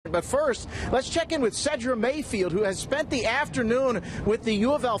But first, let's check in with Cedra Mayfield, who has spent the afternoon with the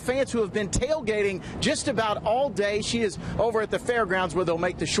U of L fans who have been tailgating just about all day. She is over at the fairgrounds where they'll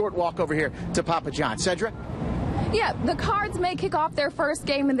make the short walk over here to Papa John's. Cedra? Yeah, the Cards may kick off their first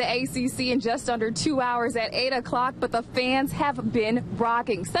game in the ACC in just under 2 hours at 8 o'clock, but the fans have been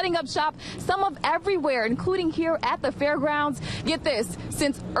rocking, setting up shop some of everywhere, including here at the fairgrounds. Get this,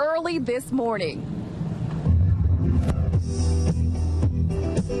 since early this morning.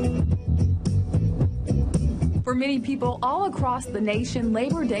 For many people all across the nation,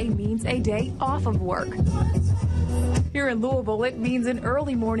 Labor Day means a day off of work. Here in Louisville, it means an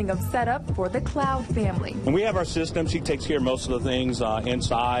early morning of setup for the Cloud family. And we have our system. She takes care of most of the things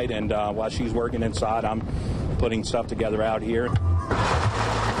inside, and while she's working inside, I'm putting stuff together out here.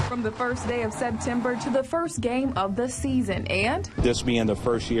 From the first day of September to the first game of the season, and this being the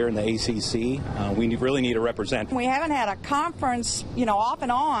first year in the ACC, we really need to represent. We haven't had a conference, off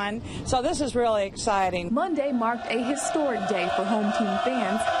and on, so this is really exciting. Monday marked a historic day for home team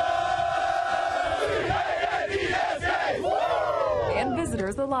fans and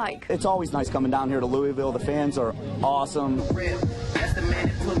visitors alike. It's always nice coming down here to Louisville. The fans are awesome.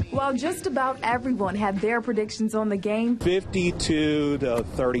 While just about everyone had their predictions on the game,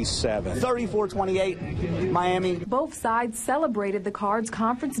 52-37. 34-28, Miami. Both sides celebrated the Cards'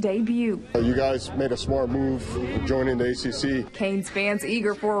 conference debut. You guys made a smart move joining the ACC. Canes fans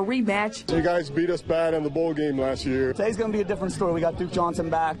eager for a rematch. You guys beat us bad in the bowl game last year. Today's going to be a different story. We got Duke Johnson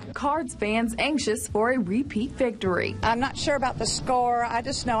back. Cards fans anxious for a repeat victory. I'm not sure about the score. I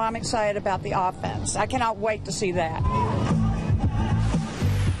just know I'm excited about the offense. I cannot wait to see that.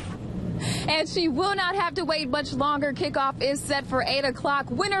 And she will not have to wait much longer. Kickoff is set for 8 o'clock.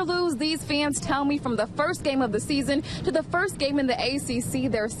 Win or lose, these fans tell me from the first game of the season to the first game in the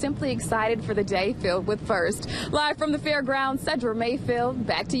ACC, they're simply excited for the day filled with first. Live from the fairgrounds, Cedra Mayfield,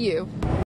 back to you.